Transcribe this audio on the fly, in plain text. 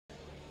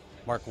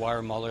Mark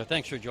Weyermuller.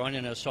 Thanks for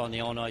joining us on the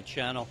Illinois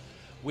Channel.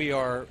 We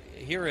are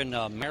here in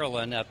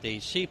Maryland at the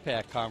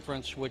CPAC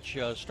conference, which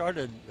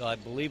started, I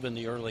believe, in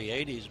the early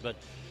 80s, but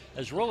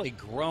has really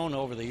grown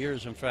over the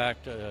years. In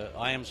fact,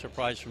 I am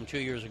surprised from 2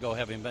 years ago,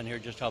 having been here,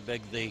 just how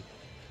big the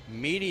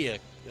media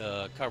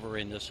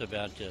covering this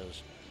event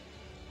is.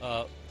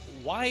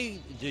 Why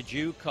did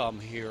you come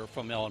here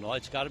from Illinois?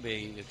 It's got to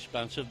be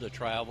expensive to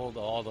travel, to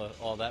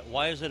all that.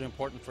 Why is it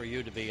important for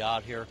you to be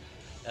out here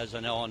as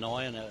an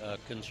Illinoisan, a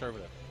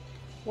conservative?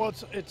 Well,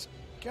 it's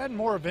gotten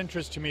more of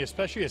interest to me,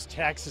 especially as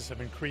taxes have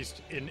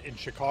increased in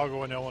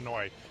Chicago and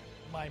Illinois.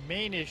 My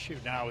main issue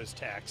now is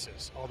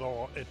taxes,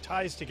 although it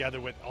ties together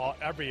with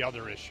every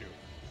other issue.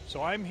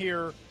 So I'm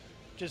here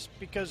just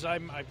because I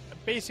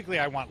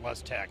want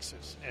less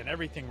taxes, and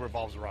everything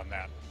revolves around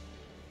that.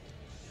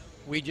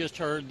 We just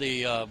heard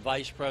the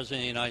Vice President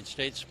of the United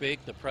States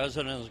speak. The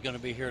President is going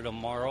to be here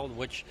tomorrow,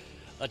 which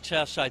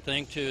attests, I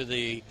think, to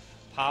the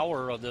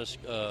power of this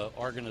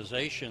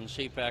organization,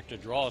 CPAC, to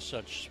draw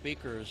such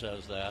speakers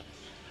as that.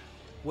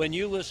 When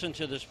you listen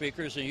to the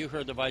speakers and you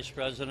heard the Vice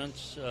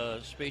President's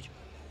speech,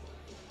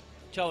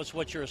 tell us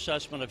what your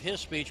assessment of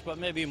his speech, but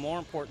maybe more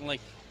importantly,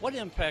 what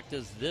impact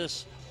does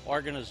this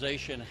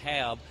organization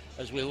have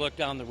as we look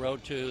down the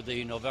road to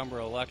the November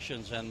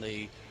elections and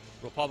the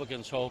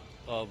Republicans' hope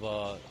of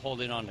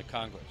holding on to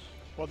Congress?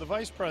 Well, the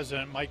Vice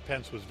President, Mike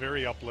Pence, was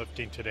very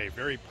uplifting today,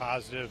 very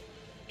positive,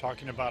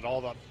 talking about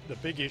all the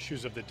big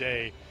issues of the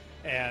day.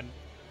 And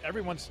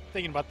everyone's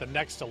thinking about the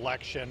next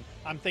election.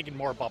 I'm thinking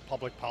more about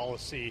public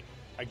policy.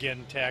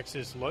 Again,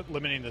 taxes,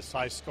 limiting the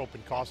size, scope,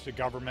 and cost of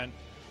government.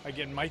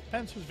 Again, Mike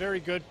Pence was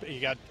very good. He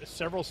got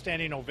several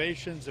standing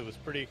ovations. It was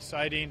pretty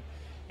exciting.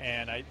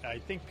 And I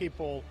think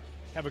people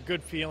have a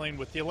good feeling.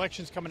 With the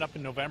elections coming up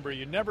in November,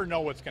 you never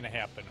know what's going to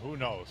happen. Who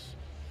knows?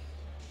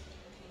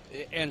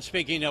 And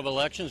speaking of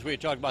elections, we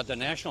talked about the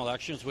national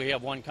elections. We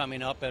have one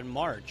coming up in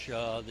March.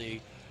 The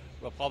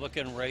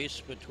Republican race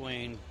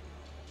between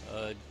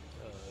the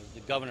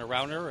Governor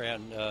Rauner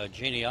and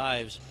Jeannie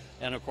Ives,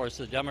 and of course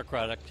the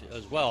Democratic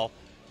as well.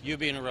 You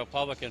being a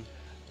Republican,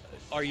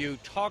 are you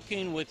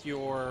talking with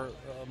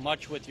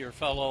much with your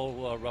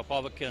fellow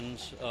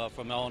Republicans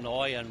from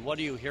Illinois, and what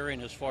are you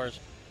hearing as far as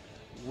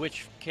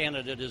which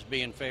candidate is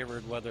being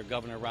favored, whether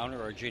Governor Rauner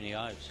or Jeannie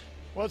Ives?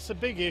 Well, it's a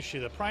big issue.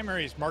 The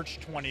primary is March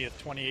 20th,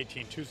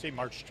 2018, Tuesday,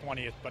 March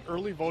 20th, but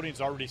early voting's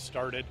already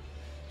started.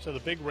 So the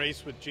big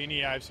race with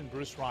Jeannie Ives and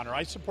Bruce Rauner.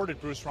 I supported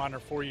Bruce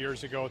Rauner 4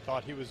 years ago,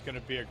 thought he was going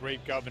to be a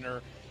great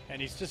governor,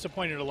 and he's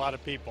disappointed a lot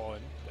of people.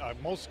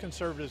 And most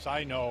conservatives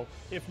I know,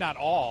 if not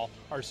all,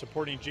 are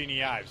supporting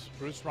Jeannie Ives.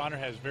 Bruce Rauner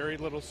has very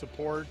little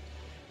support,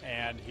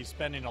 and he's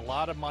spending a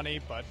lot of money,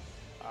 but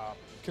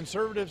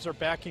conservatives are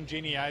backing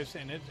Jeannie Ives,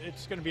 and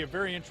it's going to be a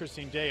very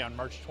interesting day on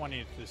March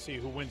 20th to see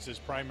who wins this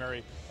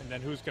primary and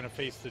then who's going to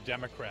face the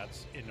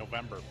Democrats in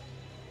November.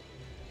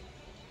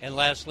 And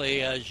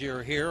lastly, as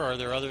you're here, are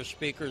there other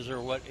speakers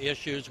or what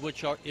issues,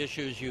 which are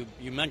issues you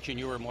mentioned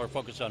you were more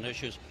focused on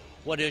issues.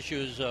 What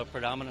issues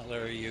predominantly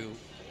are you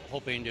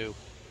hoping to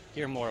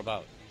hear more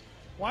about?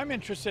 Well, I'm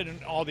interested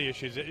in all the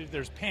issues.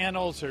 There's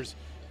panels,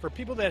 for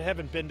people that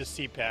haven't been to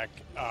CPAC,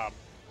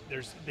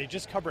 they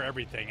just cover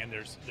everything, and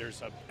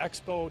there's an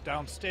expo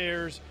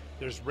downstairs,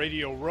 there's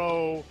Radio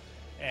Row,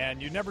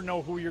 and you never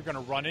know who you're going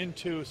to run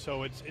into,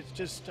 so it's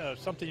just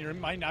something you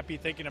might not be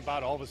thinking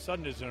about all of a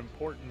sudden is an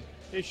important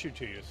issue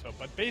to you. So,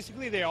 but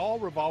basically they all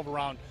revolve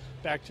around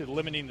back to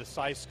limiting the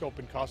size, scope,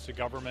 and cost of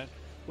government,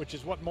 which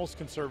is what most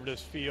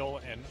conservatives feel,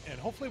 and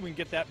hopefully we can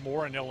get that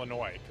more in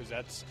Illinois,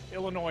 because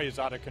Illinois is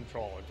out of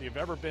control. If you've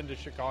ever been to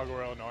Chicago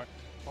or Illinois,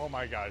 oh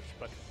my gosh,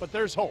 but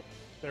there's hope.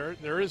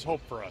 There is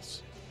hope for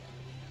us.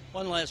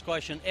 One last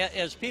question.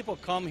 As people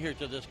come here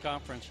to this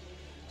conference,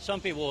 some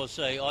people will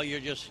say, oh, you're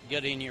just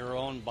getting your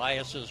own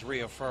biases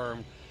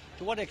reaffirmed.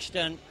 To what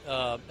extent,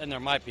 and there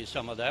might be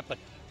some of that, but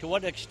to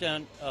what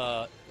extent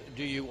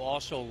do you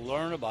also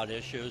learn about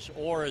issues,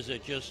 or is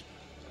it just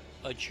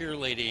a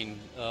cheerleading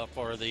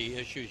for the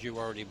issues you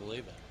already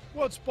believe in?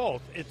 Well, it's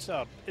both.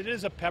 It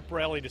is a pep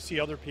rally to see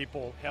other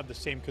people have the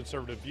same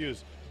conservative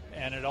views,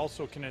 and it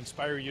also can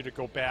inspire you to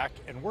go back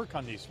and work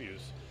on these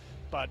views.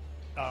 But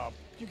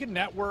you can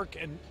network,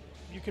 and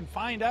you can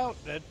find out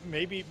that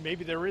maybe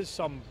there is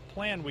some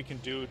plan we can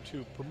do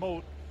to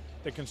promote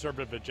the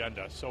conservative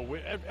agenda. So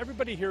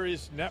everybody here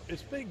it's a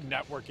big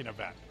networking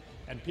event,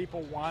 and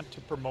people want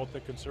to promote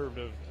the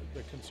conservative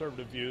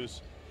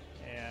views,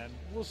 and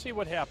we'll see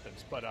what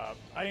happens. But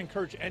I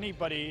encourage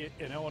anybody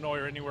in Illinois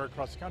or anywhere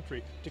across the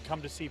country to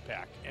come to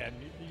CPAC, and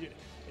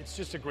it's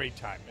just a great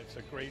time. It's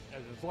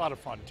a lot of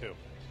fun too.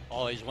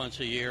 Always once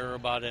a year,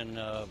 about in,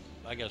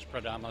 I guess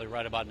predominantly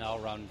right about now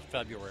around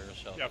February or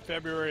so. Yeah,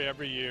 February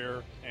every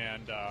year,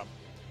 and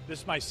this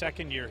is my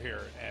second year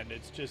here, and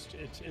it's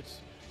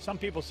some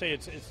people say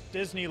it's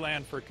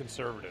Disneyland for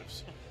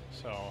conservatives.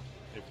 So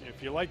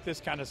if you like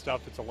this kind of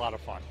stuff, it's a lot of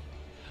fun.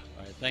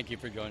 All right, thank you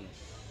for joining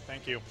us.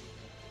 Thank you.